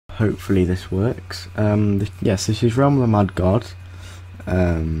hopefully this works. Yes, this is Realm of the Mad God.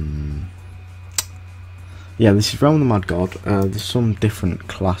 Yeah, this is Realm of the Mad God. There's some different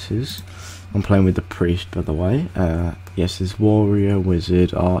classes. I'm playing with the Priest, by the way. Yes, there's Warrior,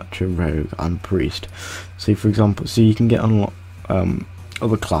 Wizard, Archer, Rogue, and Priest. So, for example, you can get unlock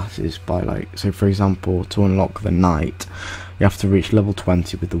other classes by, like, so for example, to unlock the Knight, you have to reach level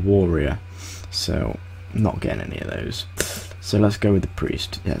 20 with the Warrior. So, not getting any of those. So let's go with the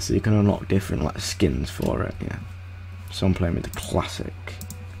Priest. Yeah, so you can unlock different like skins for it. Yeah. So I'm playing with the classic.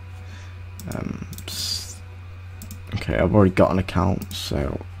 Okay, I've already got an account,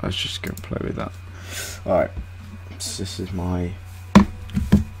 so let's just go play with that. Alright, so this is my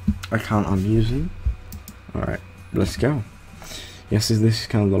account I'm using. Alright, let's go. Yes, this is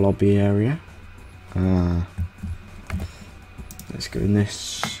kind of the lobby area. Let's go in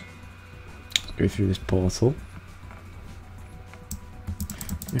this. Let's go through this portal.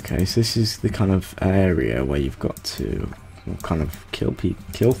 Okay, so this is the kind of area where you've got to kind of kill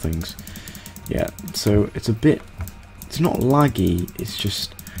things. Yeah, so it's a bit, it's not laggy, it's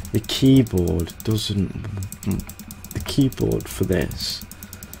just the keyboard for this,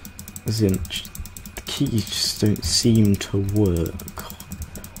 as in, the keys just don't seem to work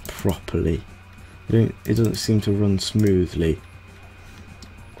properly. It doesn't seem to run smoothly.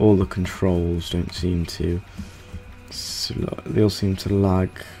 All the controls don't seem to. They all seem to lag.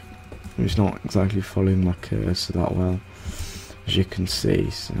 It's not exactly following my cursor that well, as you can see.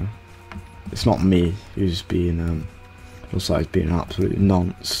 So it's not me who's being looks like it's being an absolute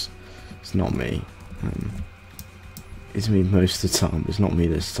nonce. It's not me. It's me most of the time, but it's not me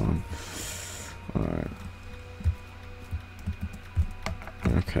this time. Alright.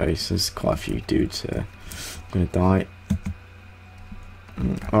 Okay, so there's quite a few dudes here. I'm gonna die.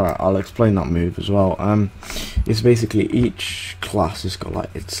 Alright, I'll explain that move as well. It's basically each class has got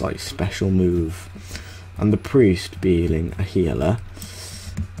like its like special move, and the Priest, being a healer,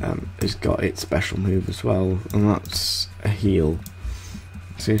 has got its special move as well, and that's a heal.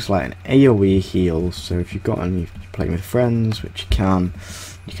 So it's like an AoE heal. So if you've got any, if you're playing with friends, which you can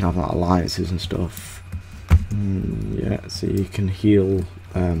have like alliances and stuff. Yeah, so you can heal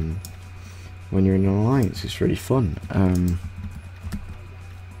when you're in an alliance. It's really fun.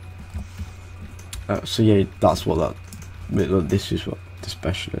 So yeah, that's what that. This is what the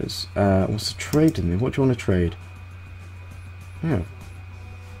special is. What's the trade in there? What do you want to trade? Yeah,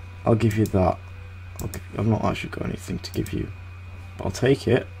 I'll give you that. I've not actually got anything to give you, but I'll take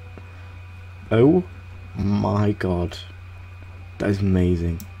it. Oh my god, that is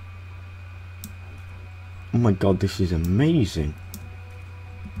amazing. Oh my god, this is amazing.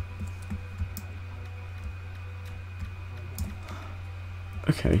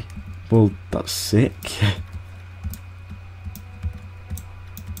 Okay. Well, that's sick.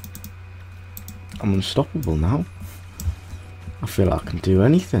 I'm unstoppable now. I feel like I can do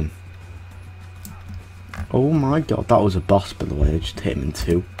anything. Oh my god, that was a boss, by the way. I just hit him in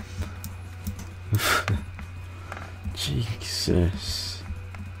two. Jesus.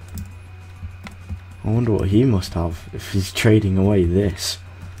 I wonder what he must have if he's trading away this.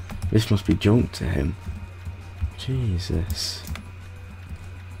 This must be junk to him. Jesus.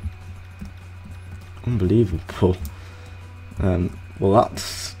 Unbelievable. Well,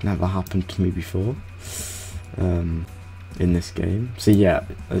 that's never happened to me before in this game. So yeah,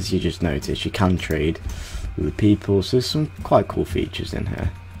 as you just noticed, you can trade with the people, so there's some quite cool features in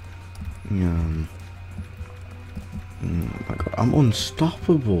here. Oh my god, I'm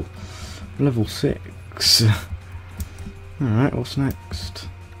unstoppable. Level 6. Alright, what's next?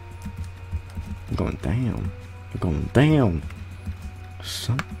 I'm going down. I'm going down.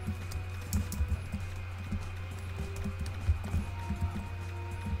 Son.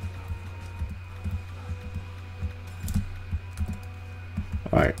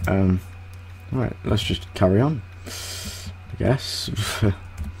 Alright, let's just carry on, I guess.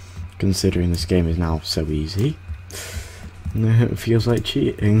 Considering this game is now so easy. It feels like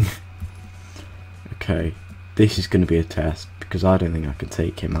cheating. Okay, this is going to be a test, because I don't think I can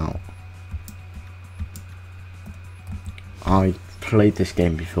take him out. I played this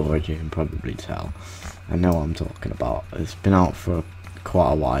game before, as you can probably tell. I know what I'm talking about. It's been out for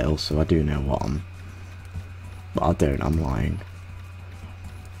quite a while, so I do know what but I don't, I'm lying.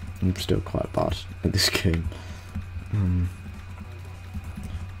 I'm still quite bad at this game.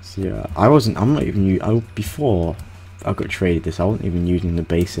 So yeah, I'm not even before I got traded this, I wasn't even using the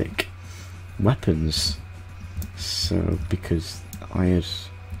basic weapons. So, because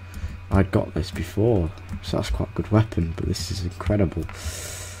I'd got this before, so that's quite a good weapon, but this is incredible.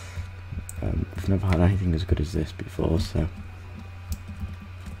 I've never had anything as good as this before, so.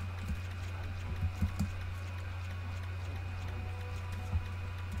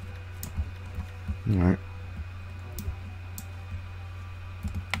 Alright.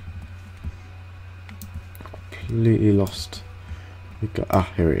 Completely lost. We got, ah,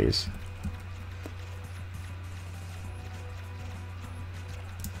 here it is.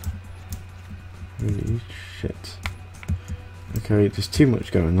 Holy shit. Okay, there's too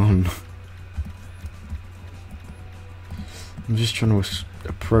much going on. I'm just trying to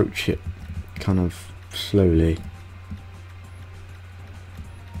approach it kind of slowly.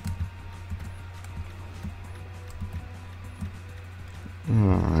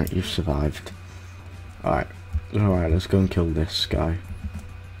 Alright, you've survived. Alright, let's go and kill this guy.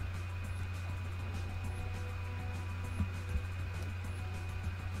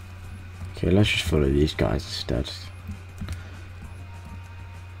 Okay, let's just follow these guys instead.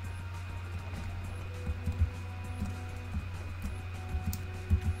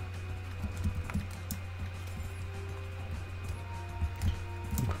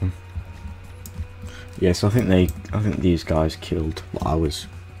 Okay. Yeah, so I think these guys killed what I was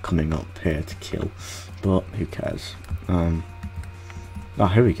coming up here to kill, but who cares? Oh,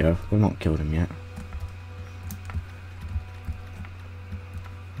 here we go. We've not killed him yet.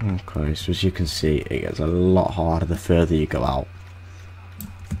 Okay, so as you can see, it gets a lot harder the further you go out.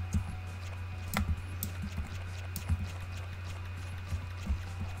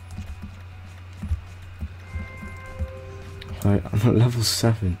 Right, I'm at level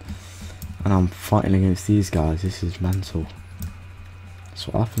 7 and I'm fighting against these guys. This is mental. That's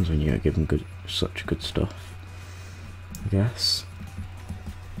what happens when you're given such good stuff, I guess.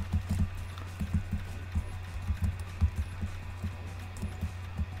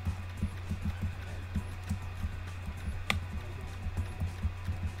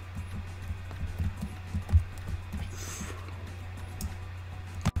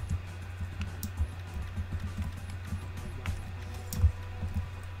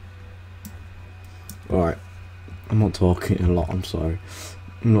 Alright, I'm not talking a lot, I'm sorry.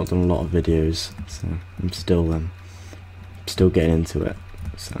 I've not done a lot of videos, so I'm still getting into it,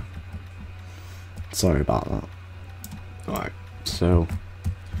 so sorry about that. Alright, so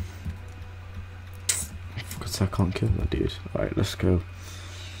I can't kill that dude. Alright, let's go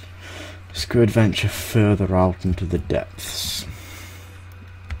adventure further out into the depths.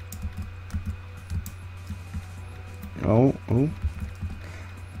 Oh.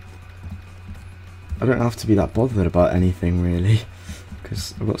 I don't have to be that bothered about anything really,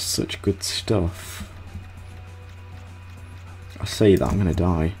 because I've got such good stuff. I say that I'm gonna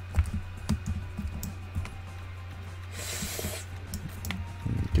die.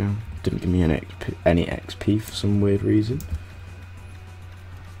 There we go. Didn't give me any XP for some weird reason.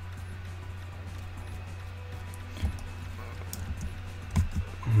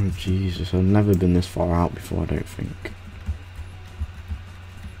 Oh Jesus, I've never been this far out before, I don't think.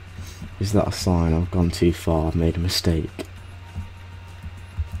 Is that a sign I've gone too far, I've made a mistake?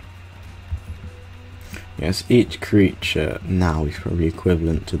 Yes, each creature now is probably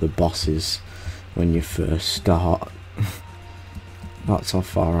equivalent to the bosses when you first start. That's how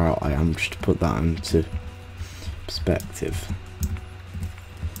far out I am, just to put that into perspective.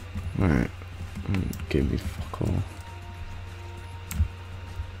 Alright, give me fuck all.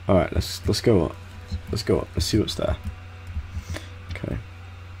 Alright, let's go up. Let's go up, let's see what's there. Okay.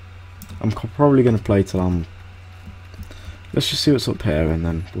 I'm probably going to play till I'm... Let's just see what's up here and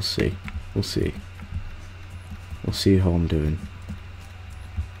then we'll see. We'll see how I'm doing.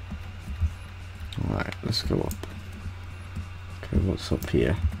 Alright, let's go up. Okay, what's up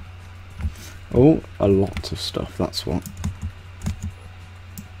here? Oh, a lot of stuff, that's what.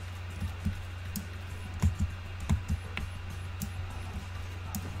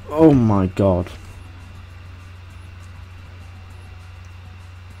 Oh my god.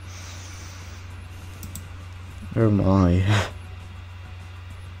 Oh my.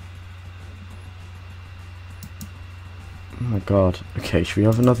 Oh my god. Okay, should we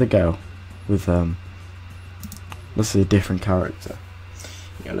have another go with let's see a different character.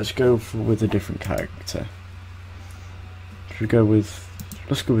 Yeah, let's go with a different character. Should we go with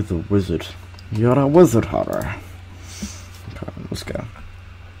let's go with the wizard. You're a wizard, horror. Okay, let's go.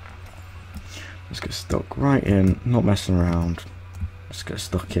 Let's get stuck right in, not messing around. Let's get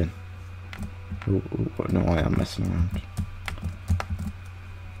stuck in. Ooh, no, I am messing around.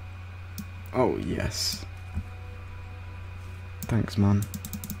 Oh, yes. Thanks, man.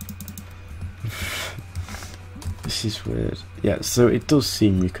 This is weird. Yeah, so it does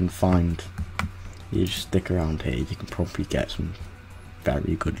seem you can find... You just stick around here, you can probably get some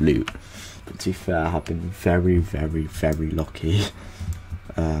very good loot. But to be fair, I have been very, very, very lucky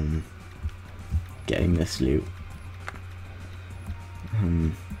getting this loot.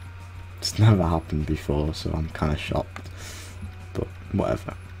 It's never happened before, so I'm kind of shocked. But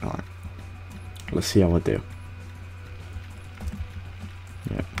whatever. Alright. Let's see how I do.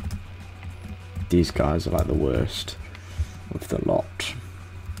 Yeah. These guys are like the worst of the lot.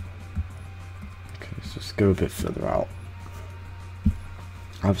 Okay, so let's go a bit further out.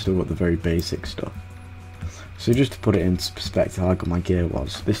 I've still got the very basic stuff. So just to put it into perspective, how good my gear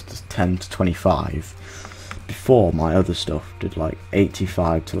was. This does 10 to 25. Before, my other stuff did like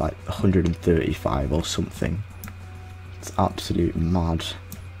 85 to like 135 or something. It's absolute mad.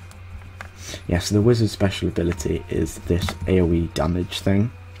 Yeah, so the wizard's special ability is this AoE damage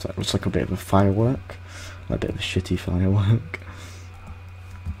thing. So it looks like a bit of a firework. Like a bit of a shitty firework.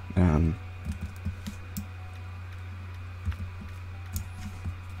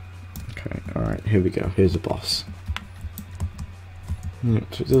 Okay, alright, here we go. Here's the boss. Yeah,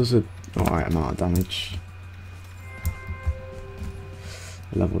 so it does a alright amount of damage.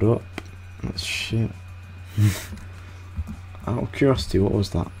 Leveled up. That's shit. Out of curiosity, what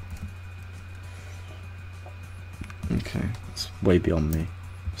was that? Okay, it's way beyond me.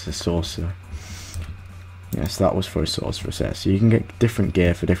 It's a sorcerer. Yes, that was for a sorceress there. So you can get different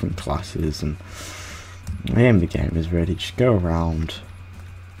gear for different classes, and the aim of the game is really just go around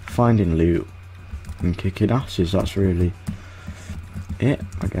finding loot and kicking asses. That's really it,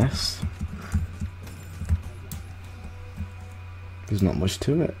 I guess. There's not much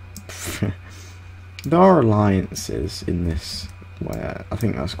to it. There are alliances in this where I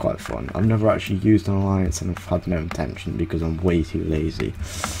think that's quite fun. I've never actually used an alliance and I've had no intention because I'm way too lazy.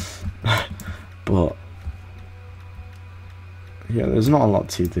 But yeah, there's not a lot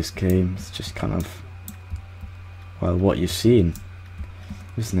to this game. It's just kind of, well, what you've seen,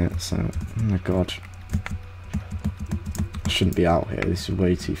 isn't it? So, oh my god, I shouldn't be out here. This is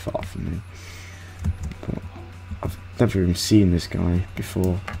way too far from me. But I've never even seen this guy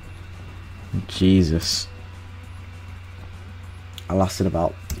before. Jesus. I lasted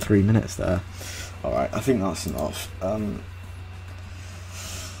about 3 minutes there. Alright, I think that's enough.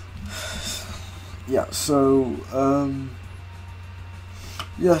 Yeah, so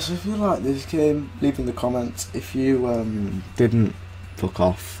yeah, so if you like this game, leave in the comments. If you didn't, fuck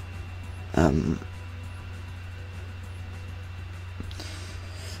off.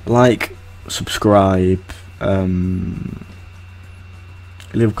 Like, subscribe,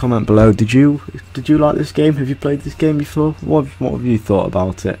 leave a comment below. Did you like this game? Have you played this game before? What have you thought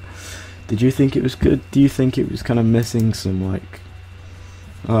about it? Did you think it was good? Do you think it was kind of missing some like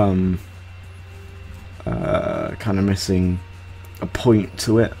kind of missing a point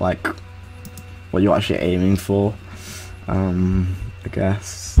to it, like what you're actually aiming for? I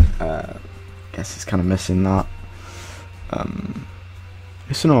guess it's kind of missing that.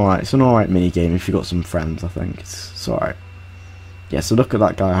 It's an alright mini game if you got some friends. I think it's alright. Yeah, so look at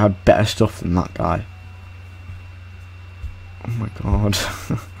that guy. I had better stuff than that guy. Oh my god.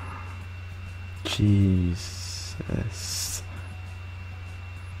 Jesus.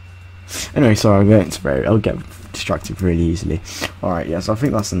 Anyway, sorry, I'll get distracted really easily. Alright, yeah, so I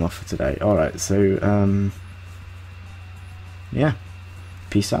think that's enough for today. Alright, so, yeah.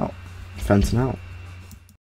 Peace out. Fenton out.